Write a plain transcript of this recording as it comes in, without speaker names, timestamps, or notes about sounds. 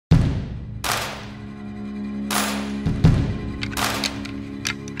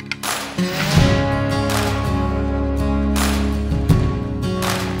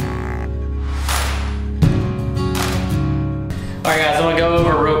guys, I'm gonna go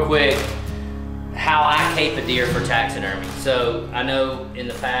over real quick how I cape a deer for taxidermy. So I know in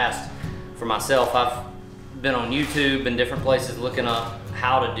the past, for myself, I've been on YouTube and different places looking up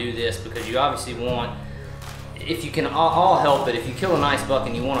how to do this, because you obviously want, if you can all help it, if you kill a nice buck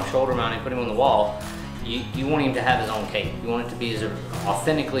and you want to shoulder mount and put him on the wall, you want him to have his own cape. You want it to be as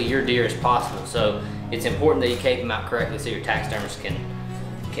authentically your deer as possible. So it's important that you cape him out correctly so your taxidermist can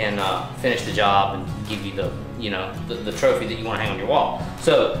finish the job and give you the trophy that you want to hang on your wall.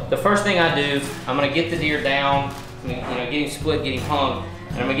 So the first thing I do, I'm going to get the deer down, get him split, get him hung,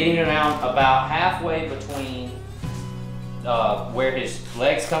 and I'm going to get him down about halfway between where his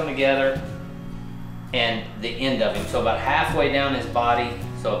legs come together and the end of him. So about halfway down his body,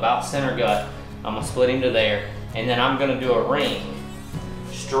 so about center gut, I'm going to split him to there, and then I'm going to do a ring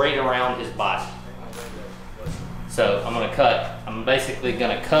straight around his body. So I'm basically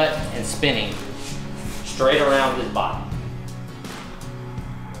going to cut and spin him straight around his body.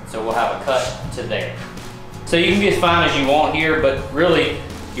 So we'll have a cut to there. So you can be as fine as you want here, but really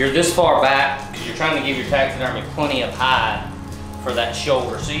you're this far back because you're trying to give your taxidermy plenty of hide for that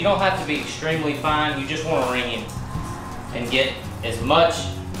shoulder. So you don't have to be extremely fine, you just want to ring him and get as much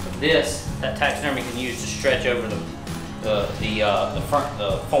of this that taxidermy can use to stretch over the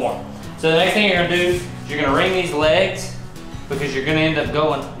form. So the next thing you're going to do is you're going to ring these legs, because we're going to end up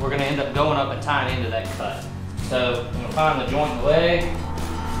going up and tying into that cut. So I'm going to find the joint in the leg.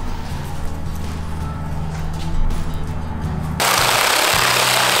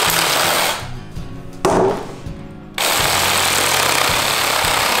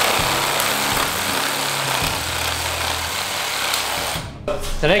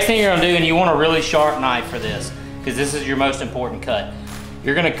 The next thing you're going to do, and you want a really sharp knife for this, because this is your most important cut.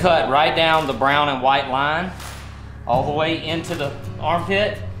 You're going to cut right down the brown and white line all the way into the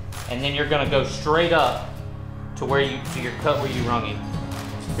armpit, and then you're going to go straight up to your cut where you rung him.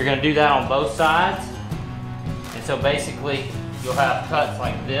 You're going to do that on both sides, and so basically you'll have cuts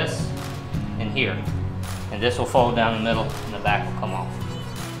like this and here, and this will fold down the middle and the back will come off.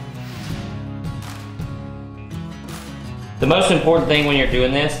 The most important thing when you're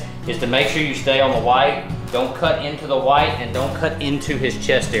doing this is to make sure you stay on the white. Don't cut into the white and don't cut into his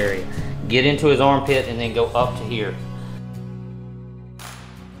chest area. Get into his armpit and then go up to here.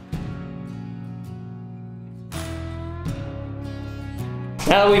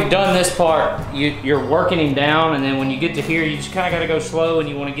 Now that we've done this part, you're working him down, and then when you get to here, you just kind of got to go slow, and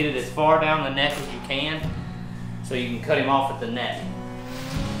you want to get it as far down the neck as you can so you can cut him off at the neck.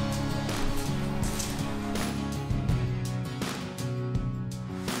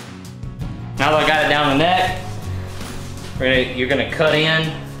 Now that I got it down the neck, you're going to cut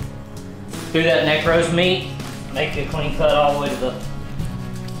in through that neck roast meat, make a clean cut all the way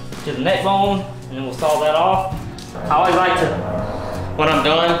to the neck bone, and then we'll saw that off. I always like to, when I'm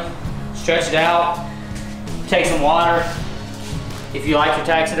done, stretch it out, take some water, if you like your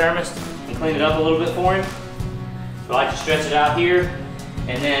taxidermist, and clean it up a little bit for him. So I like to stretch it out here,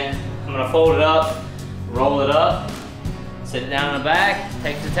 and then I'm going to fold it up, roll it up, sit it down in the back,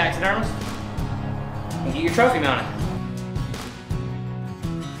 take it to the taxidermist, and get your trophy mounted.